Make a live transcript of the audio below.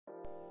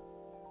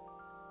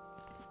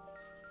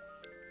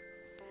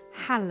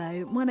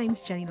Hello, my name's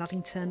Jenny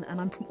Luddington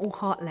and I'm from All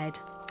Heart Led.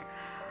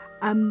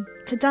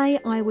 Today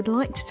I would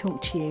like to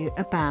talk to you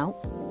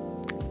about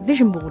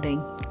vision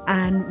boarding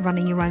and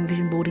running your own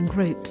vision boarding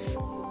groups.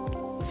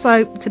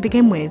 So to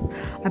begin with,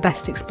 I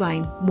best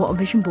explain what a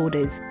vision board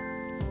is.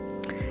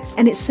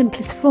 In its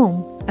simplest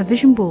form, a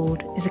vision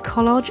board is a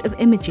collage of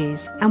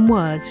images and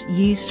words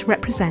used to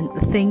represent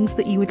the things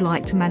that you would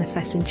like to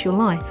manifest into your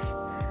life.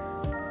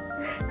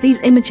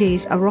 These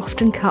images are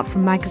often cut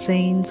from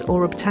magazines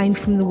or obtained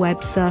from the web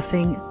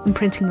surfing and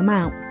printing them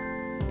out.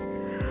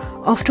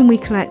 Often we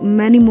collect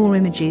many more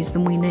images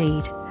than we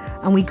need,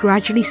 and we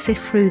gradually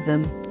sift through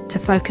them to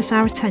focus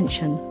our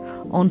attention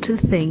onto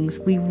the things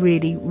we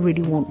really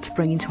want to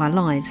bring into our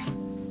lives.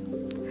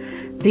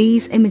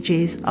 These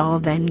images are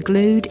then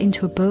glued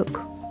into a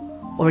book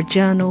or a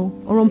journal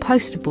or on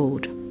poster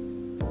board.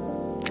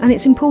 And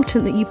it's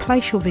important that you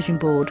place your vision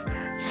board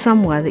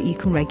somewhere that you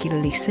can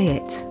regularly see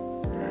it.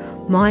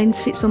 Mine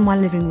sits on my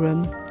living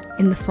room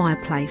in the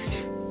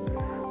fireplace,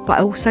 but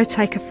I also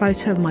take a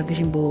photo of my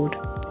vision board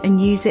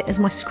and use it as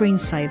my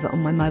screensaver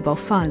on my mobile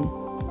phone.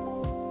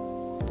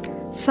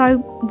 So,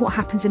 what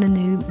happens in a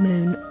new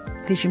moon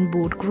vision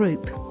board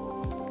group?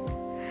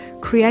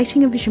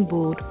 Creating a vision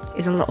board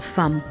is a lot of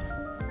fun.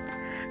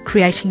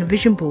 Creating a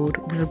vision board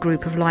with a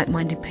group of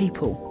like-minded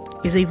people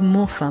is even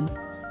more fun.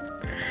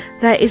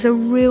 There is a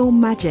real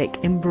magic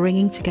in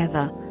bringing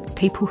together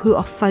people who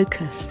are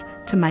focused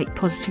to make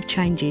positive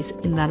changes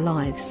in their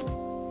lives.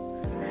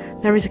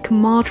 There is a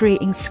camaraderie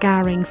in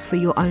scouring for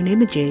your own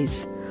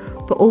images,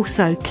 but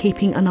also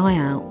keeping an eye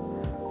out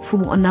for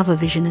what another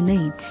visioner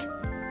needs.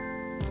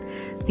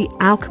 The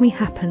alchemy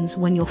happens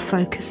when you're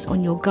focused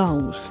on your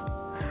goals,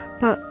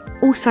 but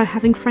also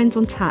having friends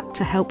on tap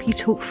to help you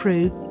talk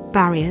through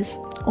barriers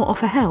or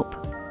offer help.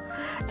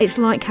 It's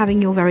like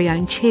having your very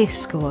own cheer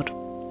squad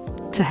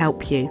to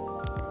help you,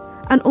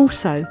 and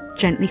also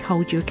gently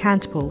hold you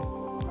accountable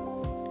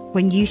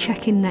when you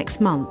check in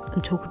next month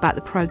and talk about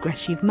the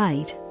progress you've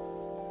made.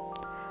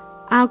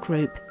 Our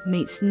group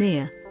meets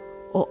near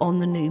or on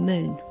the new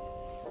moon.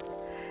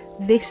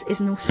 This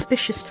is an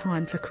auspicious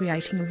time for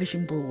creating a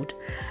vision board,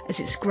 as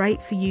it's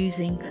great for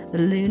using the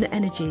lunar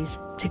energies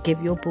to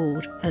give your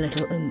board a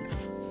little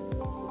oomph.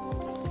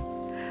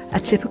 A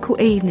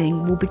typical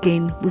evening will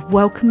begin with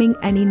welcoming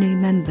any new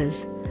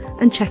members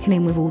and checking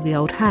in with all the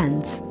old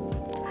hands.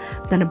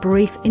 Then a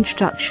brief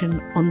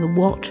introduction on the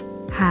what,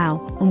 how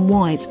and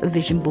whys of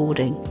vision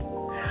boarding.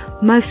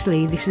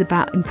 Mostly this is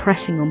about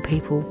impressing on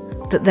people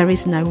that there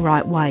is no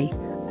right way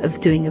of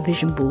doing a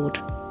vision board.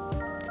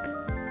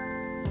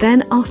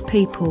 Then ask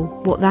people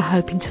what they're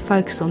hoping to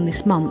focus on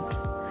this month: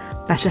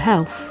 better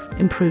health,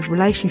 improved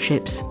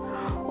relationships,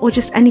 or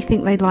just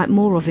anything they'd like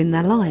more of in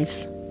their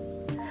lives.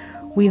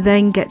 We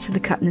then get to the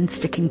cutting and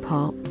sticking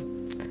part.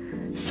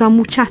 Some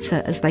will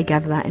chatter as they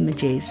gather their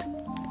images,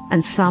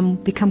 and some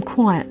become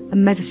quiet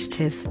and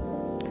meditative.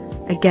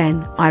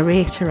 Again, I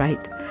reiterate,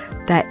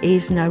 there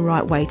is no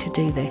right way to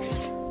do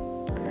this.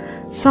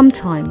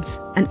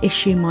 Sometimes an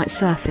issue might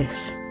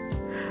surface,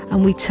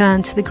 and we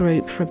turn to the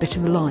group for a bit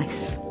of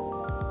advice.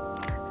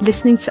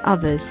 Listening to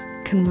others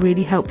can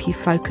really help you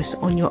focus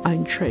on your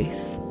own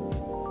truth.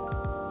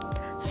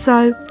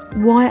 So,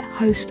 why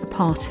host a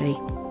party?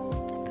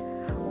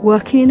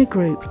 Working in a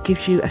group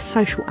gives you a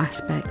social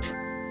aspect,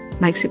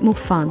 makes it more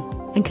fun,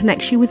 and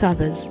connects you with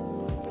others,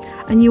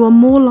 and you are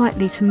more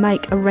likely to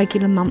make a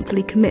regular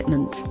monthly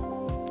commitment.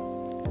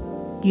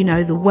 You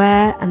know the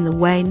where and the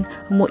when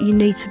and what you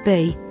need to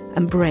be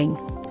and bring,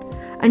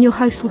 and your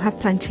host will have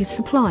plenty of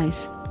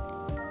supplies.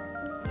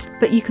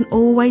 But you can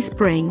always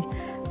bring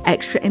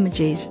extra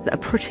images that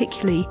are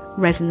particularly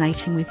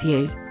resonating with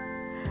you,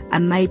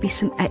 and maybe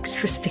some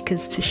extra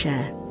stickers to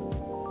share.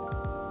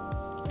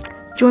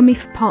 Join me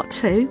for part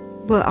 2,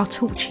 where I'll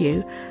talk to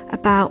you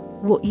about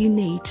what you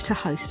need to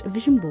host a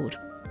vision board.